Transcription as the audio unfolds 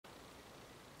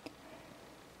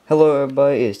Hello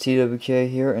everybody, it's TWK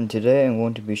here, and today I'm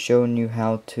going to be showing you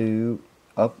how to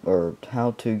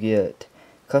get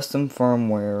custom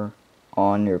firmware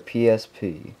on your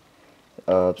PSP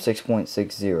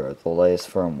 6.60, the latest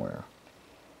firmware.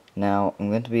 Now I'm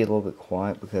going to be a little bit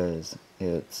quiet because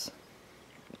it's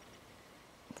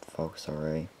focus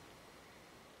already.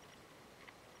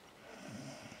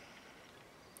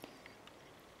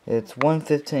 It's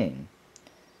 1:15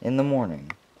 in the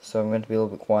morning. So I'm going to be a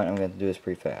little bit quiet and I'm going to do this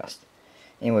pretty fast.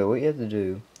 Anyway, what you have to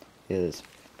do is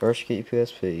first get your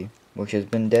PSP, which has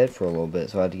been dead for a little bit,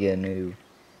 so I had to get a new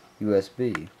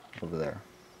USB over there.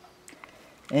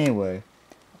 Anyway,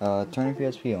 turn your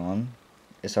PSP on.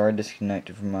 It's already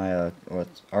disconnected from my,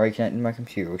 it's already connected to my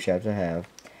computer, which you have to have.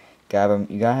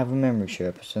 You gotta have a memory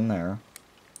chip, it's in there.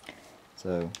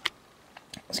 So,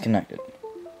 it's connected.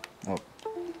 Oh.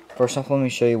 First off, let me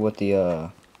show you what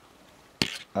the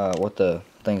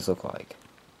things look like.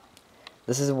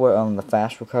 This is what the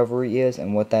Fast Recovery is,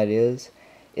 and what that is,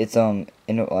 it's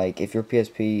like if your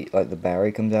PSP, like the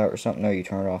battery comes out or something, or you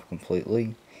turn it off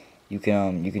completely, you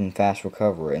can fast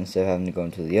recover it instead of having to go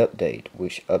into the update,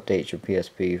 which updates your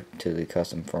PSP to the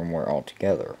custom firmware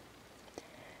altogether.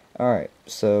 Alright,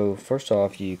 so first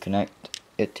off, you connect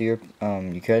it to your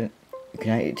connect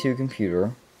it to your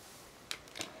computer.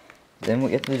 Then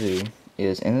what you have to do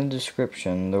is, in the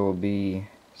description there will be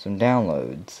some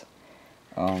downloads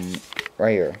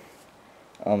right here.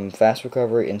 Fast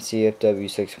Recovery and CFW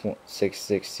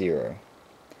 6.660.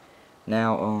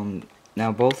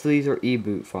 Now both of these are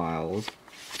eboot files,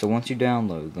 so once you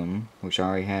download them, which I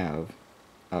already have,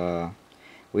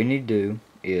 what you need to do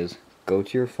is go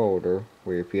to your folder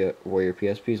where your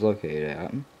PSP is located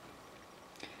at.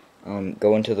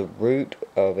 Go into the root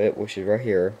of it, which is right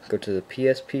here. Go to the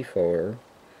PSP folder,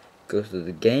 go to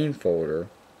the game folder,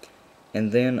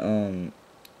 and then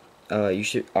you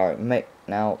should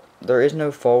now there is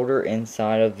no folder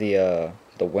inside of the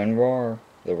WinRAR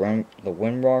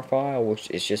file, which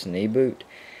is just an eboot.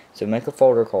 So make a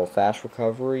folder called Fast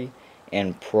Recovery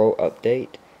and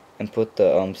PROUPDATE, and put the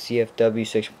CFW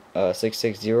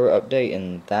 660 update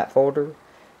in that folder,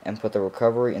 and put the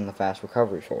recovery in the Fast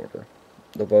Recovery folder.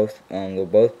 They'll both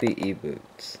be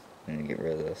eboots. Let me get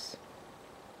rid of this.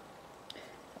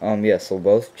 Yes, they'll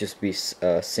both just be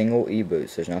single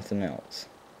eboots. There's nothing else.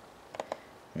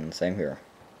 And same here.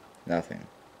 Nothing.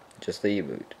 Just the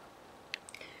eboot.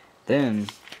 Then,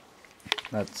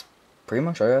 that's pretty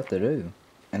much all you have to do.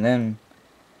 And then,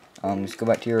 just go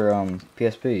back to your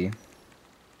PSP.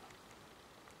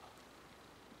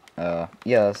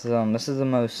 Yeah, this is the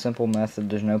most simple method.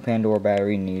 There's no Pandora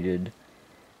battery needed.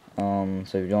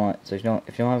 So if you don't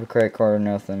have a credit card or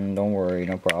nothing, don't worry,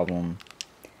 no problem.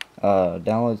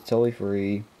 Download's totally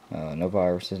free. No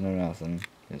viruses, no nothing.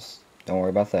 Just don't worry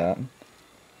about that.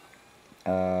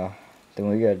 Then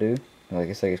what you gotta do, like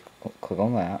I said, click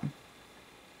on that.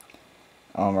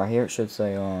 Right here it should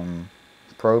say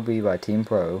ProB by Team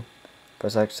Pro.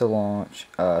 Press X to launch.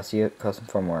 See it, custom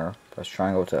firmware. Press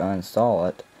triangle to uninstall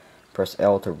it. Press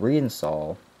L to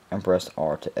reinstall, and press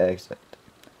R to exit.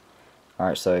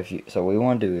 Alright, so what you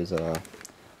want to do is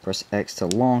press X to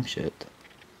launch it.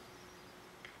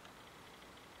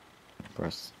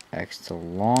 Press X to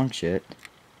launch it.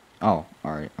 Oh,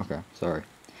 alright, okay, sorry.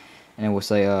 And it will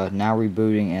say now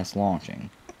rebooting and it's launching.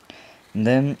 And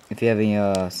then if you have any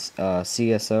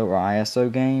CSO or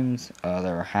ISO games that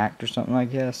are hacked or something, I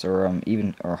guess, or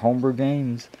or homebrew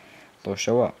games, they'll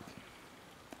show up.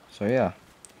 So yeah,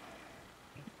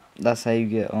 that's how you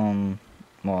get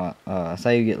that's how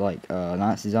you get like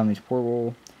Nazi Zombies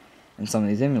Portable and some of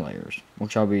these emulators,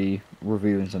 which I'll be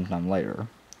reviewing sometime later.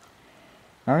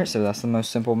 Alright, so that's the most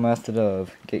simple method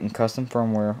of getting custom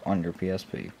firmware on your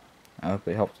PSP. I hope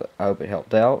it helped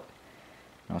out.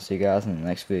 And I'll see you guys in the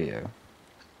next video.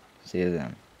 See you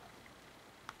then.